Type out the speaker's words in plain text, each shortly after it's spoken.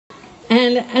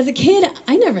And as a kid,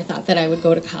 I never thought that I would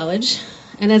go to college.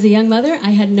 And as a young mother,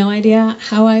 I had no idea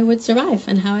how I would survive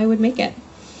and how I would make it.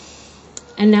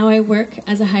 And now I work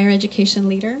as a higher education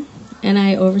leader, and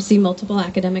I oversee multiple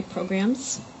academic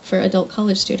programs for adult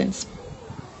college students.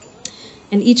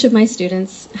 And each of my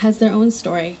students has their own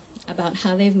story about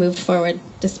how they've moved forward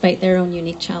despite their own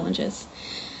unique challenges.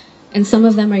 And some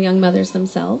of them are young mothers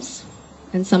themselves,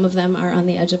 and some of them are on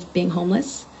the edge of being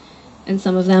homeless, and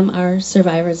some of them are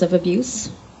survivors of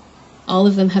abuse. All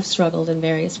of them have struggled in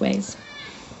various ways.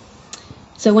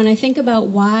 So when I think about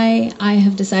why I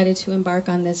have decided to embark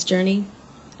on this journey,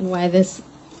 and why this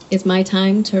is my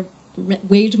time to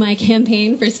wage my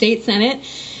campaign for state senate,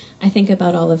 I think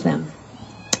about all of them.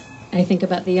 I think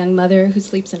about the young mother who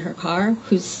sleeps in her car,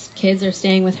 whose kids are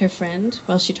staying with her friend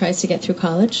while she tries to get through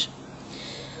college.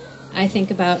 I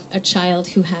think about a child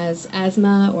who has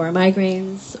asthma or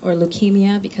migraines or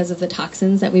leukemia because of the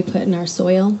toxins that we put in our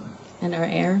soil and our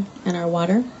air and our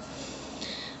water.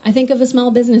 I think of a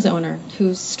small business owner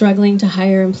who's struggling to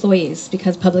hire employees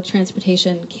because public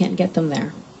transportation can't get them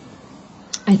there.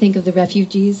 I think of the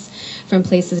refugees from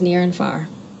places near and far,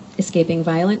 escaping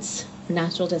violence,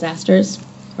 natural disasters,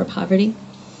 or poverty.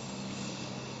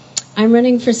 I'm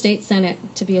running for state senate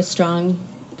to be a strong,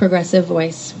 progressive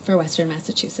voice for Western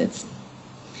Massachusetts.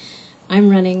 I'm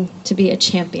running to be a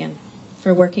champion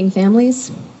for working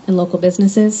families and local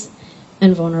businesses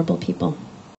and vulnerable people.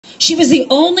 She was the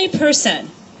only person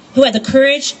who had the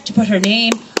courage to put her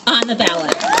name on the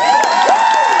ballot.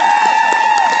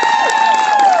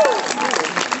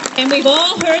 And we've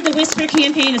all heard the whisper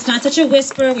campaign. It's not such a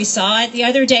whisper. We saw it the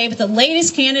other day with the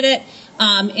latest candidate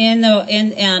in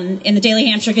the Daily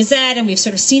Hampshire Gazette, and we've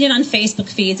sort of seen it on Facebook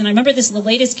feeds. And I remember the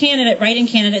latest candidate, write-in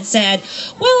candidate, said,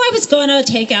 "Well, I was going to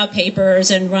take out papers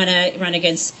and run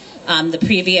against the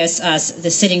previous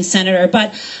the sitting senator,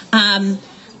 but I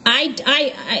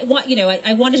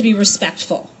wanted to be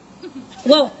respectful."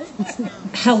 Well,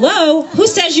 hello? Who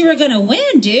says you were going to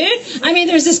win, dude? I mean,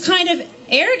 there's this kind of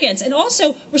arrogance. And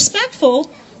also,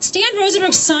 respectful, Stan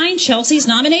Rosenberg signed Chelsea's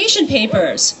nomination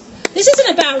papers. This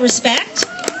isn't about respect.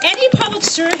 Any public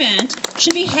servant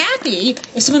should be happy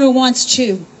if someone who wants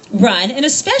to run, and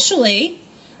especially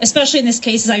in this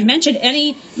case, as I mentioned,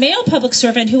 any male public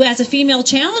servant who has a female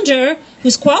challenger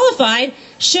who's qualified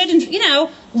should,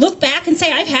 look back and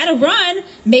say, I've had a run,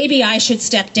 maybe I should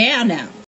step down now.